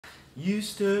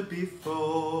used to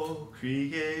before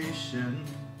creation,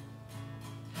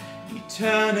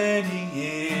 eternity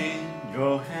in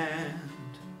your hand.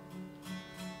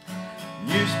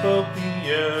 You spoke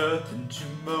the earth into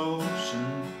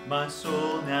motion, my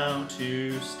soul now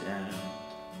to stand.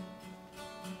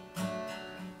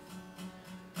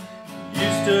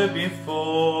 You stood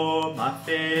before my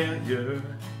failure,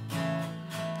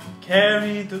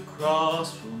 carried the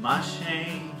cross for my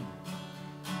shame.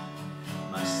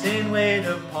 My sin weighed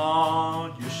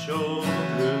upon your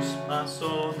shoulders, my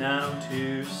soul now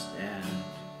to stand.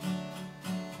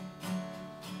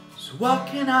 So what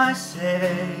can I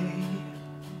say?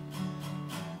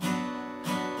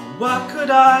 What could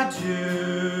I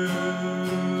do?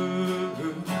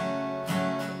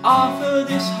 Offer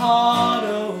this heart,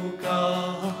 oh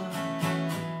God,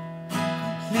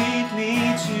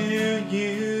 completely to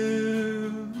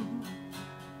you.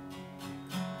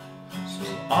 So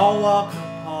I'll walk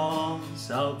upon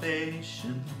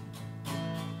salvation,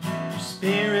 your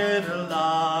Spirit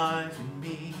alive in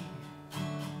me,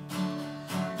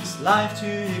 this life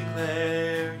to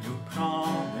declare your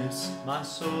promise, my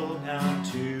soul now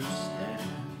to stand.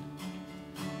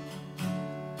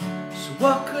 So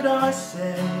what could I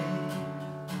say?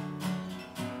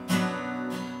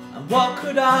 And what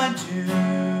could I do?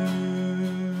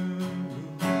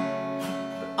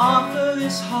 But offer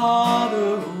this heart,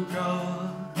 oh God,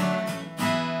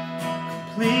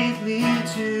 completely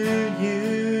to you.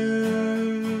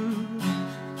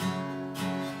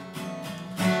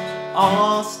 So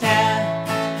I'll stand,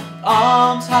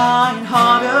 arms high and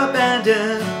heart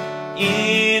abandoned,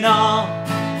 in awe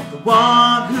of the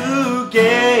one who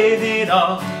gave it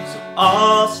all. So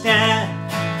I'll stand,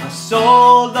 my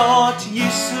soul, Lord, to you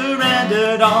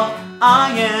surrendered. All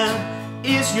I am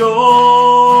is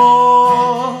yours.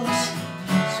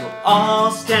 So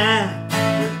I'll stand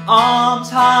with arms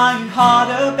high and heart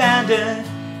abandoned,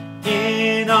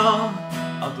 in awe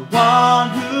of the one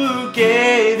who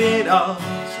gave it all.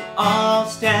 So I'll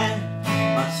stand,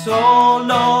 my soul,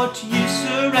 Lord, to you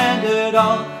surrendered.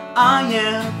 All I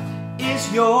am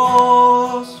is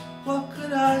yours. What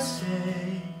could I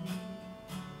say?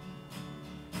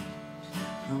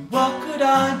 And what could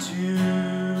I do?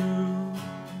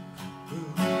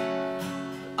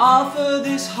 Offer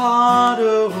this heart,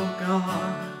 oh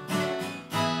God,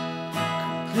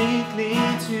 completely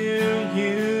to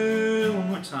you. One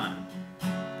more time.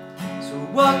 So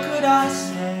what could I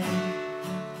say?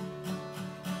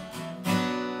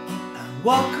 And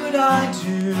what could I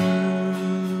do?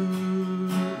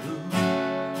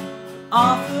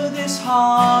 Offer this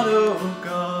heart, oh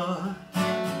God,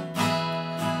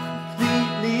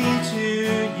 completely to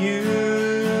you.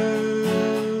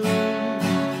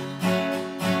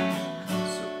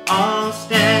 So I'll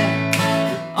stand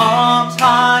with arms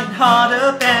high and heart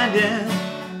abandoned,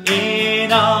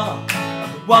 in awe of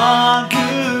the one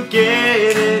who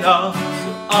gave it all. So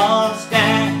I'll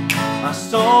stand, my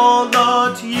soul,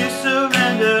 Lord, to you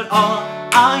surrendered. All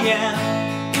I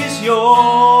am is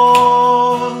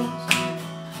yours.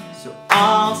 So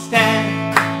I'll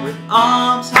stand with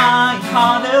arms high and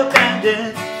heart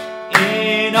abandoned,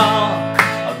 in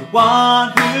awe of the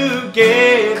one who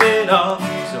gave it all.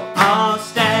 So I'll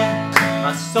stand,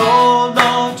 my soul,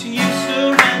 Lord, to you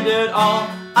surrendered. All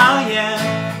I am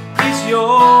is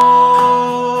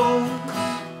yours.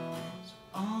 So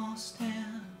I'll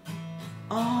stand,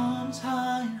 arms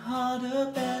high and heart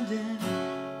abandoned,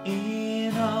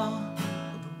 in awe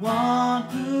of the one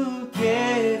who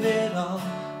gave it all.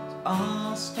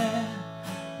 I'll stand,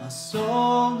 my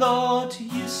soul, Lord, to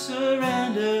you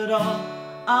surrendered. All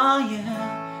I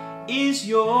am is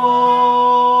yours.